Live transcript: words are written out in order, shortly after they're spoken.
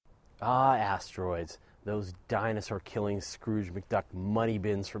Ah, asteroids. Those dinosaur-killing Scrooge McDuck money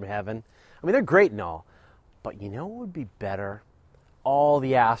bins from heaven. I mean, they're great and all, but you know what would be better? All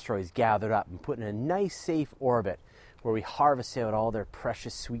the asteroids gathered up and put in a nice, safe orbit where we harvest out all their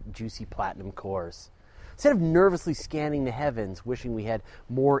precious, sweet, juicy platinum cores. Instead of nervously scanning the heavens, wishing we had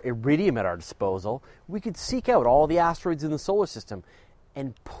more iridium at our disposal, we could seek out all the asteroids in the solar system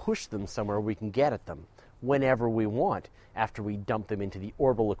and push them somewhere we can get at them whenever we want after we dump them into the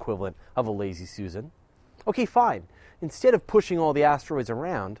orbital equivalent of a lazy Susan. Okay, fine. Instead of pushing all the asteroids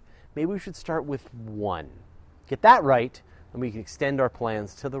around, maybe we should start with one. Get that right, and we can extend our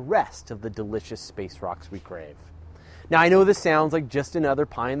plans to the rest of the delicious space rocks we crave. Now, I know this sounds like just another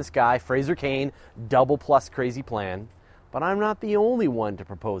pie-in-the-sky, Fraser Cain, double-plus crazy plan, but I'm not the only one to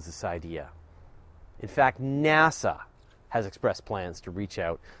propose this idea. In fact, NASA has expressed plans to reach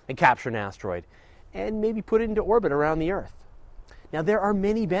out and capture an asteroid and maybe put it into orbit around the Earth. Now, there are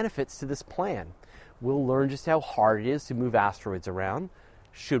many benefits to this plan. We'll learn just how hard it is to move asteroids around,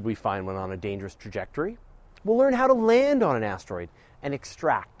 should we find one on a dangerous trajectory. We'll learn how to land on an asteroid and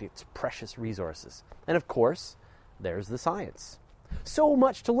extract its precious resources. And of course, there's the science. So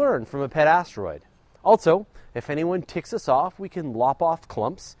much to learn from a pet asteroid. Also, if anyone ticks us off, we can lop off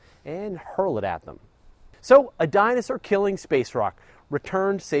clumps and hurl it at them. So, a dinosaur-killing space rock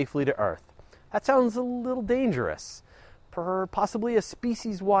returned safely to Earth. That sounds a little dangerous. Possibly a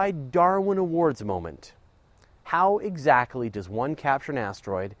species-wide Darwin Awards moment. How exactly does one capture an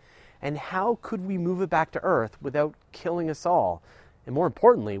asteroid, and how could we move it back to Earth without killing us all? And more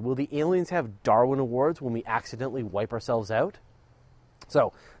importantly, will the aliens have Darwin Awards when we accidentally wipe ourselves out?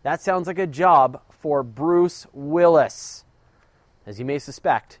 So, that sounds like a job for Bruce Willis. As you may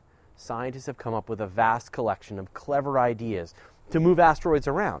suspect, scientists have come up with a vast collection of clever ideas to move asteroids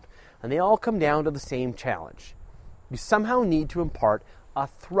around, and they all come down to the same challenge. You somehow need to impart a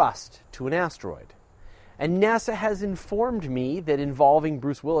thrust to an asteroid. And NASA has informed me that involving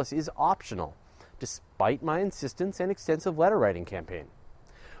Bruce Willis is optional, despite my insistence and extensive letter writing campaign.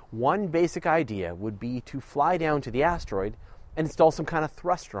 One basic idea would be to fly down to the asteroid and install some kind of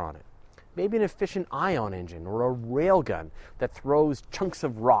thruster on it. Maybe an efficient ion engine or a railgun that throws chunks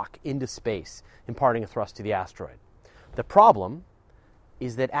of rock into space, imparting a thrust to the asteroid. The problem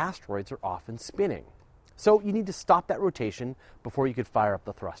is that asteroids are often spinning. So you need to stop that rotation before you could fire up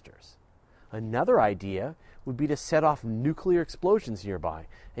the thrusters. Another idea would be to set off nuclear explosions nearby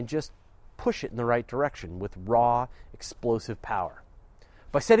and just push it in the right direction with raw, explosive power.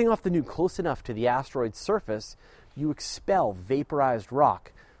 By setting off the nuke close enough to the asteroid's surface, you expel vaporized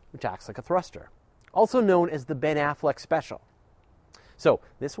rock, which acts like a thruster, also known as the Ben Affleck special. So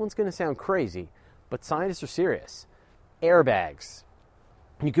this one's going to sound crazy, but scientists are serious. Airbags.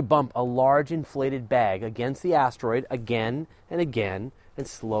 You could bump a large inflated bag against the asteroid again and again and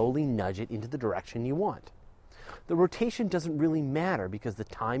slowly nudge it into the direction you want. The rotation doesn't really matter because the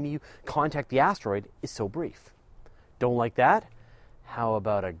time you contact the asteroid is so brief. Don't like that? How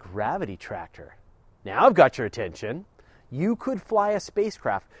about a gravity tractor? Now I've got your attention. You could fly a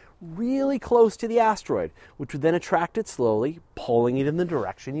spacecraft really close to the asteroid, which would then attract it slowly, pulling it in the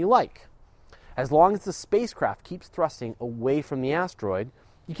direction you like. As long as the spacecraft keeps thrusting away from the asteroid,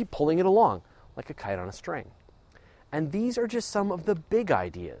 you keep pulling it along like a kite on a string. And these are just some of the big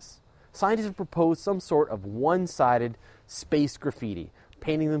ideas. Scientists have proposed some sort of one-sided space graffiti,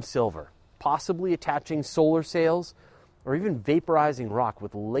 painting them silver, possibly attaching solar sails, or even vaporizing rock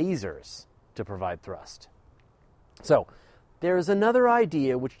with lasers to provide thrust. So, there's another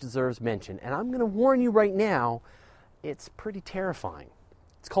idea which deserves mention, and I'm going to warn you right now, it's pretty terrifying.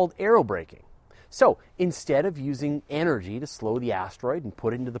 It's called aerobraking. So, instead of using energy to slow the asteroid and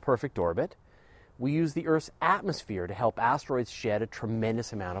put it into the perfect orbit, we use the Earth's atmosphere to help asteroids shed a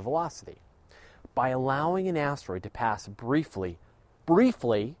tremendous amount of velocity. By allowing an asteroid to pass briefly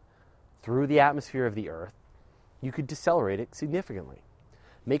through the atmosphere of the Earth, you could decelerate it significantly.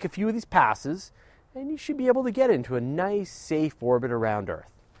 Make a few of these passes, and you should be able to get into a nice, safe orbit around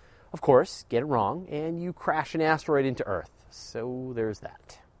Earth. Of course, get it wrong, and you crash an asteroid into Earth. So there's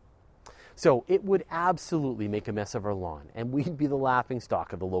that. So it would absolutely make a mess of our lawn, and we'd be the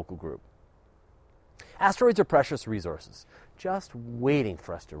laughingstock of the local group. Asteroids are precious resources, just waiting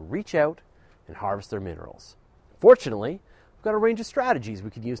for us to reach out and harvest their minerals. Fortunately, we've got a range of strategies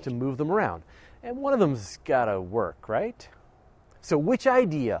we could use to move them around, and one of them's got to work, right? So which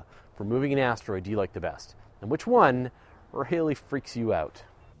idea for moving an asteroid do you like the best? And which one really freaks you out?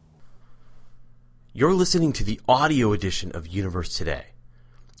 You're listening to the audio edition of Universe Today.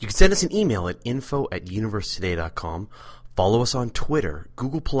 You can send us an email at info@universetoday.com, follow us on Twitter,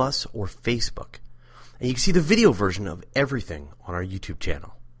 Google+, or Facebook. And you can see the video version of everything on our YouTube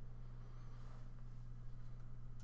channel.